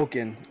moveset's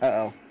broken. Uh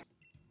oh.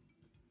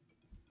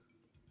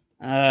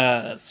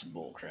 Ah, that's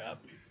bullcrap.